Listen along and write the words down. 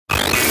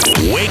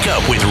Wake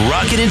up with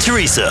Rocket and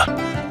Teresa.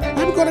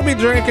 I'm going to be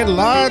drinking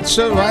lots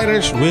of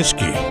Irish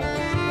whiskey.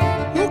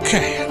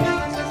 Okay.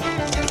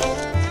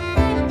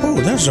 Oh,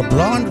 there's a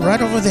blonde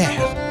right over there.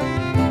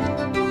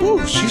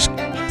 Oh, she's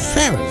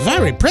very,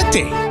 very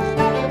pretty.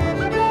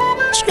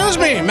 Excuse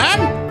me, ma'am.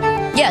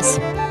 Yes.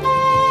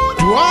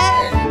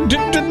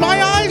 Did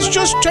my eyes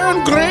just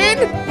turn green?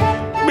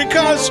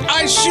 Because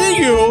I see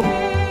you,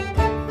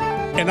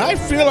 and I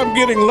feel I'm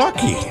getting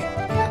lucky.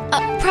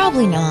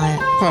 Probably not.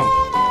 Oh.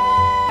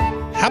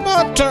 How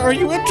about, are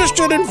you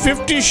interested in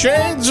 50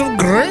 Shades of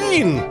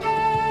Green?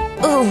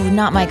 Ooh,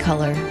 not my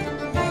color.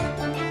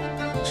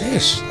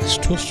 Jeez, that's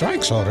 2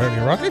 strikes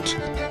already, Rocket.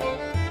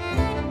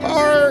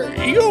 Are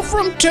you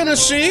from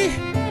Tennessee?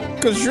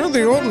 Because you're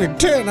the only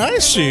 10 I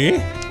see.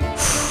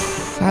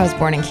 I was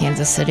born in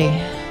Kansas City.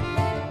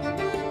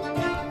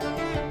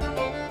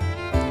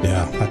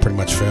 Yeah, I pretty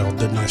much failed,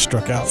 didn't I?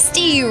 Struck out.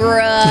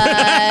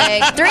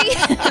 Strike 3.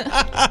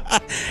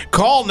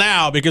 Call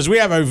now because we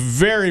have a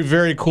very,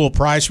 very cool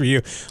prize for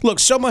you. Look,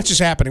 so much is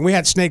happening. We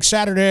had Snake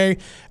Saturday.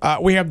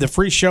 We have the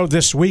free show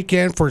this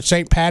weekend for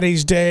St.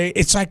 Patty's Day.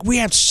 It's like we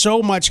have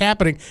so much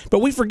happening, but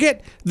we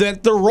forget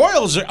that the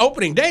Royals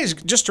opening day is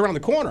just around the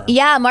corner.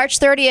 Yeah, March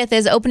 30th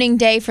is opening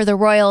day for the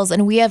Royals,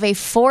 and we have a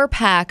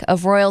 4-pack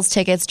of Royals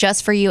tickets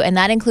just for you, and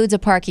that includes a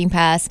parking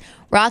pass.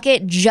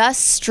 Rocket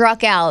just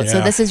struck out,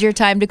 so this is your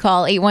time to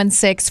call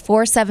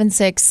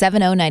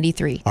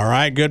 816-476-7093. All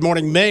right, good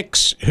morning,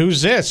 Mix.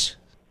 Who's this?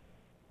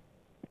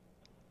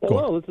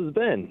 Hello, this is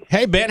Ben.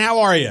 Hey, Ben,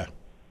 how are you?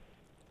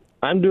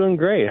 I'm doing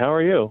great. How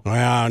are you?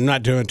 Well, I'm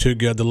not doing too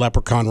good. The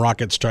Leprechaun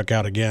Rocket struck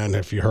out again,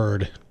 if you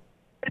heard.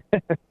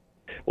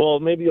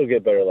 Well, maybe you'll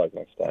get better luck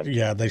next time.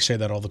 Yeah, they say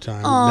that all the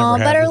time. Oh,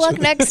 better luck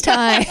next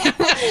time.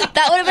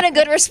 That would have been a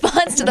good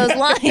response to those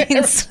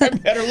lines.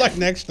 Better luck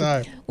next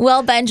time.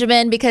 Well,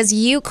 Benjamin, because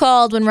you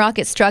called when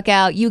Rocket struck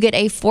out, you get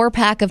a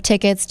 4-pack of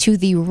tickets to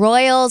the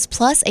Royals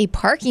plus a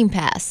parking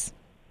pass.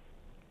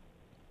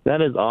 That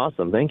is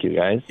awesome. Thank you,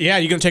 guys. Yeah,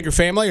 you going to take your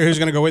family, or who's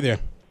going to go with you?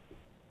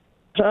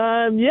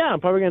 Yeah, I'm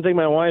probably going to take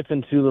my wife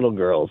and 2 little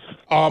girls.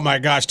 Oh, my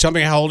gosh. Tell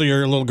me how old are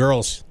your little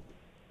girls?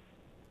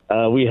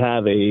 We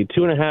have a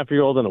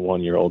 2.5-year-old and a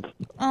 1-year-old.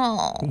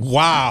 Oh.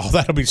 Wow,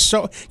 that'll be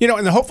so...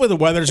 and hopefully the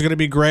weather's going to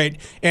be great.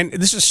 And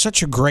this is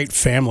such a great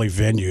family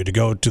venue to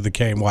go to the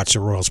K and watch the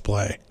Royals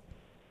play.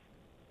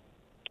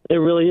 It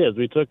really is.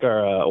 We took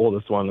our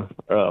oldest one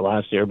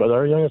last year, but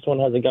our youngest one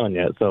hasn't gone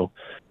yet, so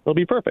it'll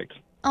be perfect.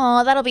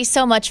 Oh, that'll be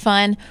so much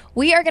fun.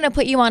 We are going to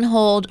put you on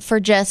hold for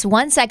just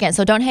 1 second,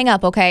 so don't hang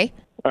up, okay?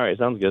 All right,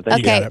 sounds good.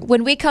 Thank you. Okay,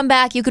 when we come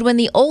back, you could win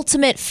the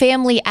ultimate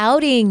family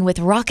outing with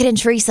Rocket and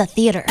Teresa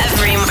Theater.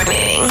 Every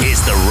morning.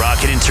 It's the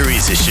Rocket and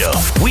Teresa Show.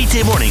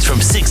 Weekday mornings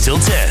from 6 till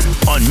 10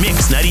 on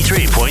Mix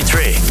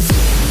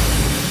 93.3.